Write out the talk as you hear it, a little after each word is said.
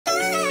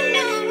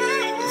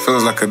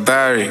Feels like a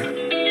diary.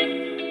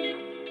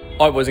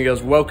 Alright boys and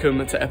girls,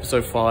 welcome to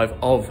episode 5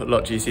 of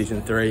LOTG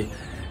season 3.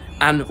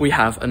 And we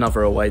have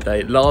another away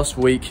day. Last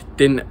week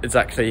didn't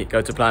exactly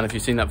go to plan. If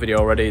you've seen that video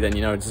already, then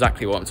you know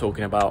exactly what I'm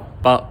talking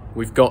about. But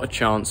we've got a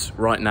chance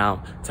right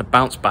now to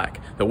bounce back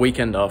the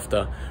weekend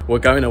after. We're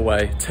going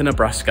away to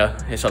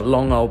Nebraska. It's a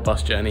long old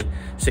bus journey,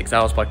 6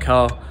 hours by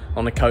car.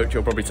 On the coach,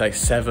 you'll probably take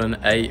 7,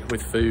 8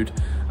 with food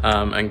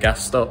and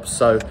gas stops.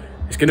 So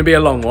it's gonna be a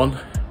long one.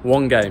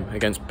 One game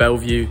against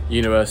Bellevue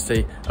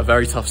University, a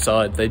very tough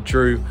side. They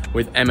drew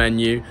with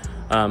MNU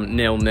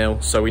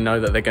 0-0, so we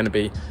know that they're going to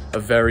be a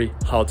very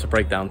hard to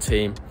break down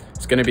team.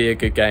 It's going to be a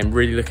good game,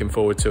 really looking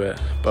forward to it.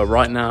 But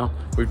right now,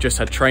 we've just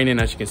had training,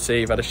 as you can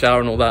see, we've had a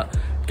shower and all that,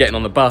 getting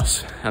on the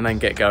bus and then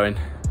get going.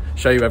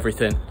 Show you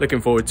everything,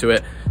 looking forward to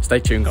it. Stay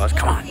tuned guys,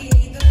 come on.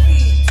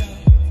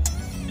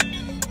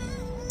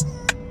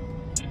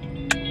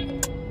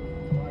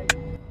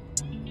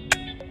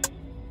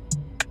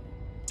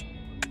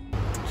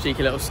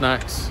 Cheeky little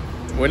snacks.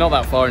 We're not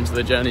that far into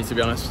the journey, to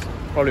be honest.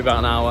 Probably about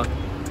an hour.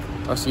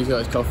 Us use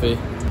guys coffee.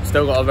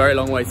 Still got a very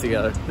long way to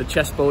go. The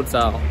chessboard's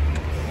out.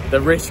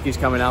 The risk is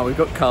coming out. We've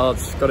got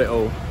cards, got it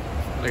all.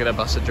 Look at the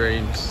bus of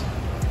dreams.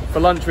 For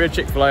lunch we had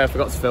Chick-fil-A. I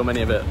forgot to film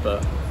any of it,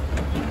 but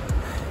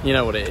you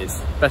know what it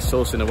is. Best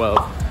sauce in the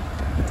world.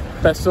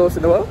 Best sauce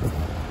in the world?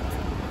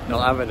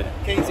 Not having it.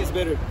 Cane's is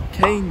better.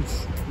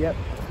 Cane's? Yep.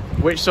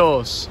 Which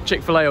sauce?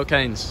 Chick-fil-A or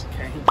Cane's?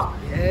 Cane's.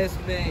 Yes,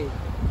 mate.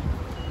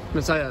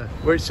 Messiah,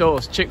 which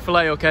sauce?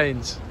 Chick-fil-A or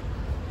Cane's?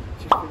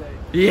 Chick-fil-A.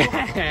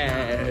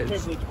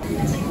 Yes!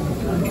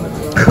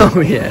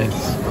 Oh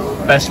yes.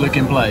 Best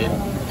looking plate.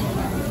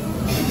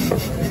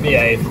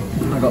 Yeah,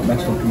 I got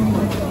best looking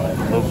one.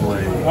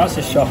 Lovely. That's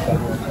a shocker.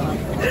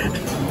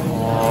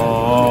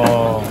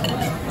 Oh.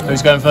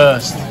 Who's going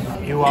first?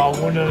 You are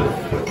one of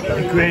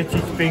the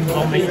greatest things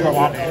on this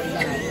planet.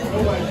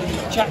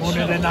 One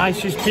of the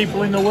nicest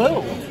people in the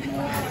world.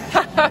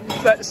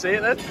 Let's see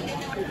it then.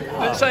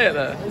 Let's say it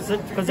there.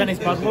 Because then it's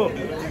bad luck.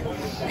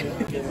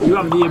 You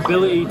have the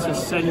ability to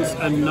sense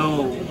and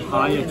know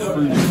higher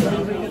truths.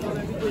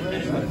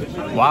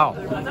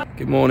 Wow.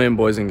 Good morning,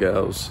 boys and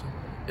girls.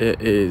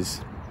 It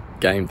is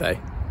game day.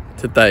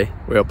 Today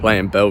we are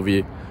playing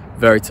Bellevue.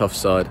 Very tough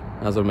side,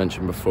 as I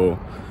mentioned before.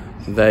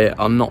 They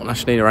are not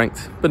nationally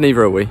ranked, but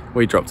neither are we.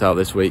 We dropped out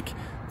this week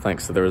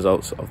thanks to the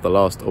results of the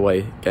last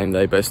away game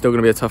day, but it's still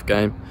going to be a tough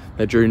game.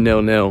 They drew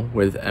 0-0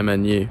 with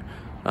MNU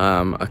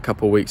a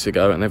couple of weeks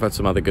ago, and they've had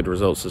some other good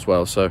results as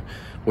well. So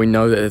we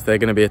know that they're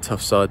going to be a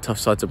tough side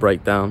to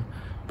break down.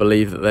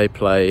 Believe that they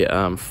play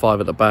 5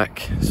 at the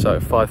back, so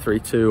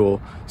 5-3-2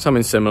 or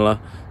something similar.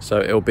 So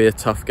it'll be a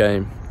tough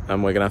game,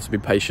 and we're going to have to be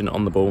patient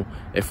on the ball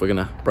if we're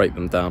going to break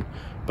them down.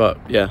 But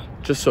yeah,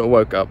 just sort of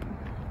woke up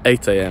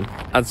 8 AM,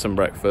 had some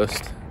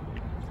breakfast,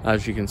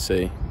 as you can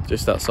see,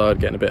 just outside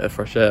getting a bit of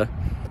fresh air.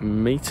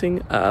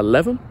 Meeting at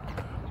 11,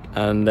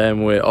 and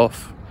then we're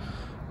off.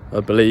 I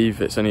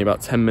believe it's only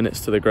about 10 minutes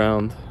to the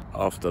ground.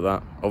 After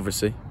that,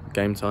 obviously,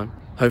 game time.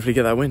 Hopefully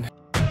get that win.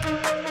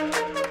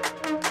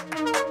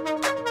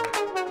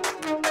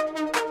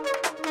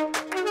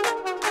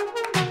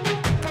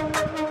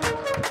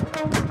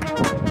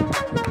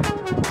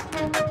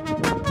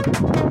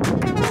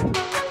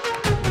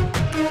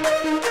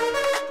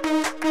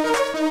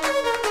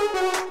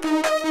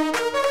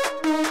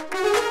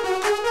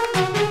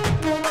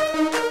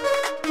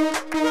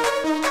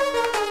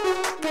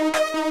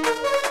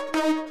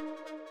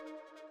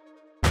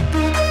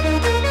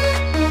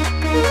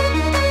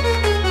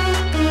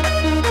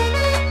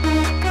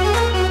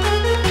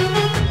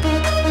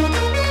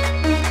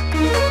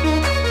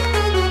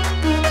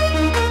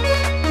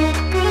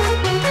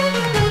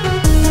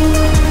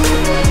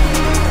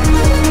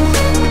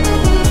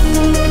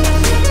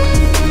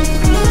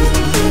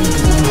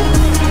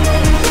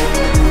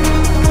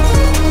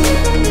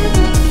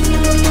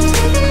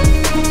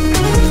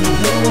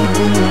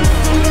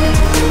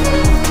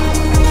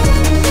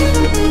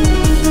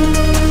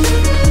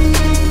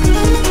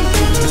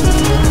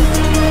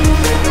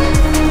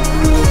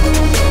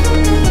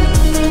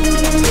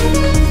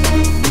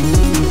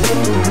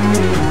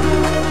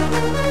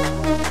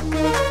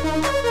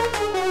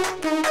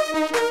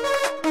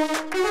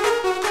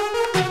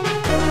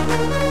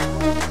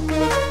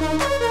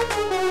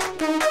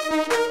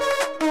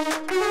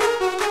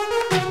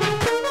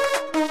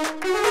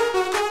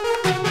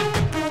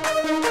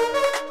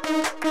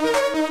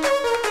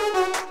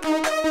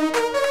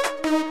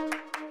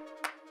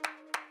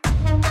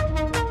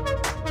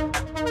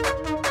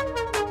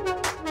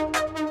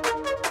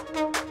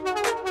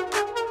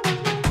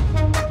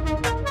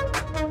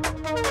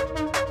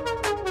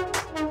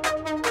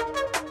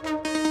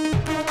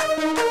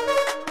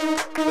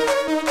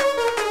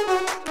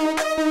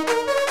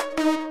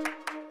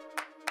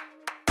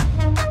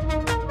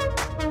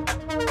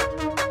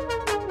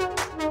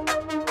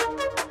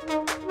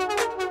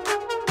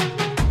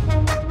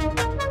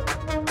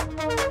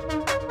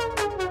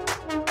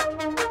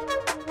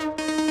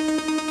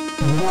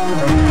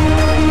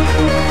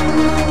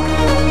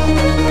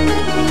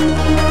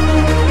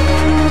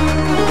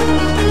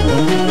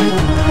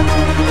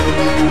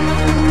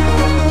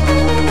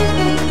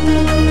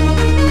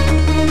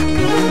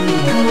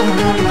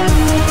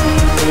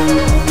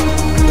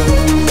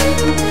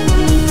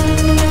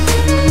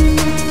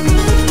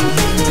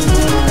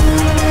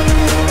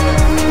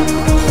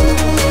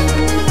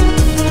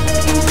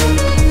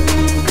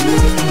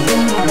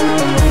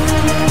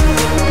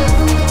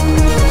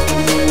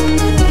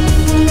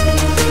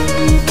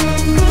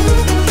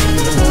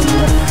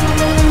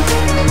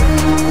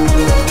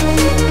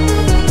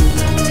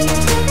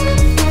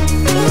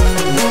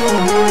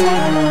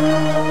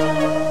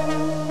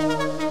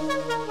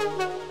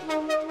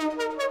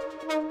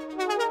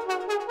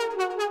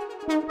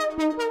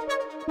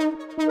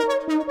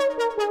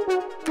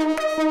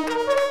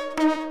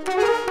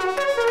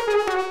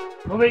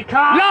 Love it,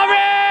 Callum! Love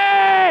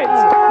it!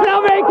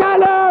 Love it,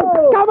 Callum!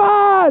 Come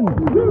on!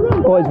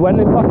 Boys, when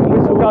the fucking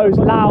whistle goes,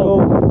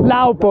 loud.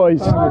 Loud,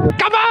 boys.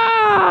 Come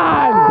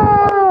on!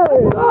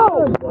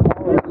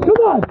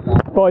 Come on!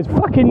 Boys,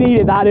 fucking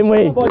needed that, didn't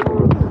we?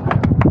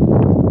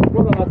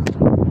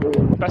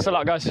 Best of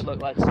luck, guys. Best of luck,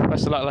 lads.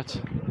 Best of luck, lads.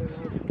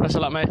 Best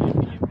of luck, mate.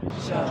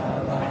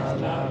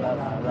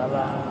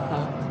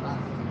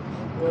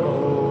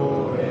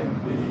 Go and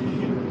be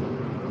you.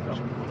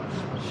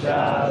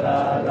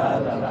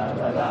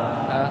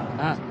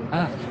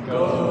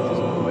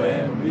 Go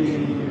and be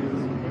you.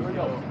 Here we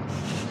go.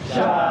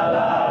 Yeah,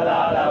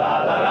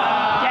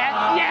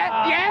 yeah,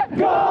 yeah.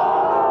 Go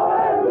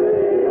and be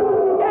you.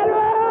 Get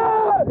it.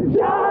 Go and be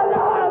you.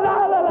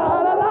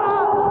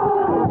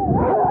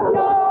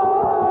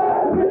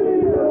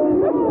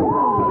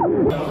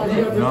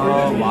 No,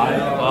 why?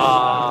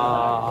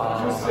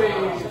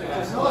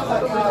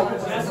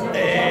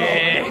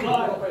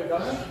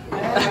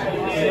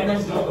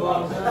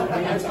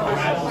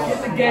 Get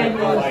the game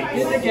on.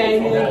 Get the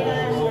game on.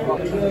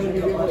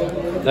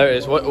 There it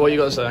is. What you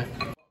got to say?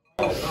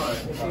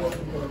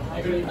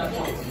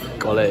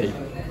 Golly.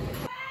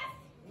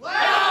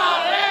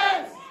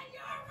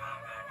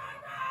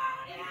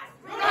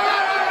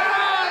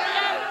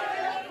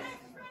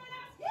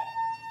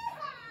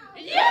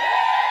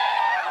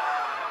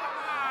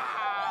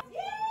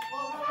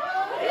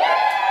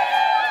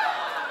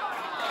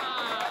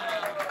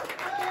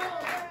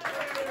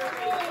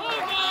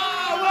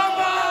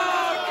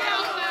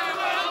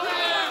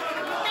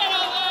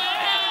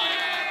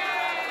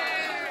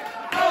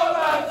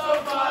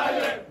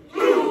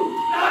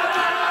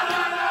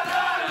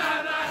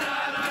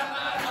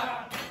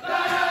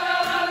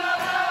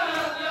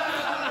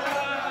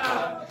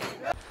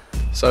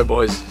 So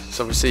boys, it's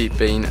obviously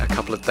been a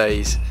couple of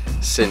days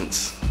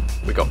since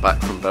we got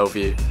back from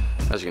Bellevue.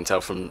 As you can tell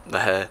from the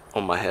hair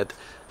on my head,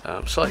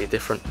 slightly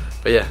different,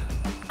 but yeah,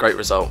 great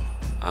result.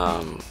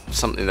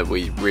 Something that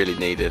we really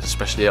needed,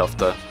 especially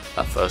after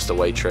that first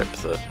away trip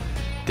that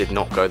did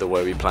not go the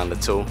way we planned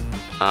at all.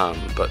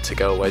 But to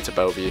go away to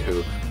Bellevue,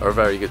 who are a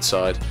very good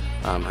side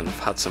and have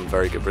had some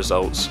very good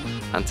results,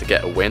 and to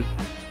get a win,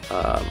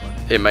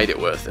 it made it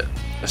worth it,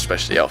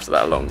 especially after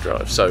that long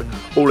drive. So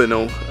all in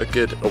all, a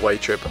good away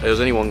trip. It was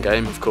only one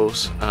game, of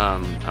course,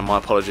 and my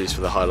apologies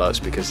for the highlights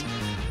because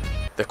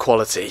the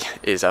quality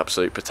is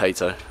absolute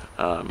potato,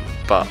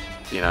 but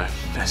you know,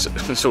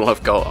 that's all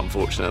I've got,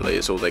 unfortunately.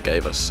 It's all they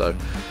gave us, so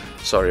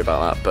sorry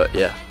about that. But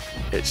yeah,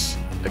 it's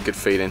a good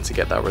feeling to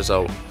get that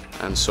result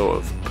and sort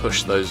of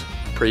push those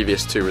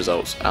previous two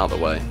results out of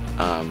the way,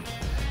 and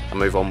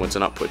move onwards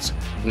and upwards.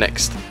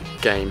 Next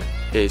game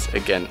is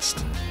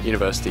against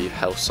University of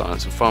Health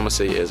Science and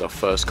Pharmacy. It is our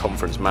first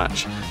conference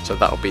match, so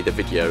that'll be the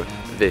video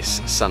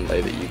this Sunday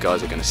that you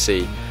guys are going to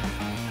see,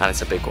 and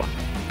it's a big one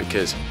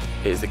because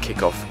it is the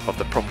kickoff of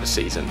the proper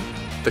season,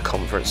 the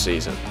conference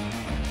season.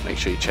 Make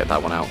sure you check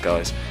that one out,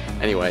 guys.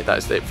 Anyway, that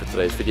is it for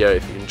today's video.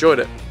 If you enjoyed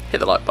it, hit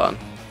the like button,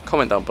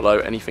 comment down below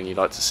anything you'd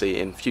like to see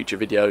in future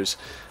videos,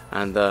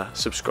 and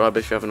subscribe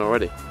if you haven't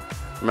already.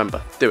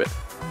 Remember, do it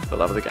for the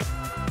love of the game.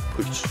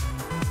 Peace.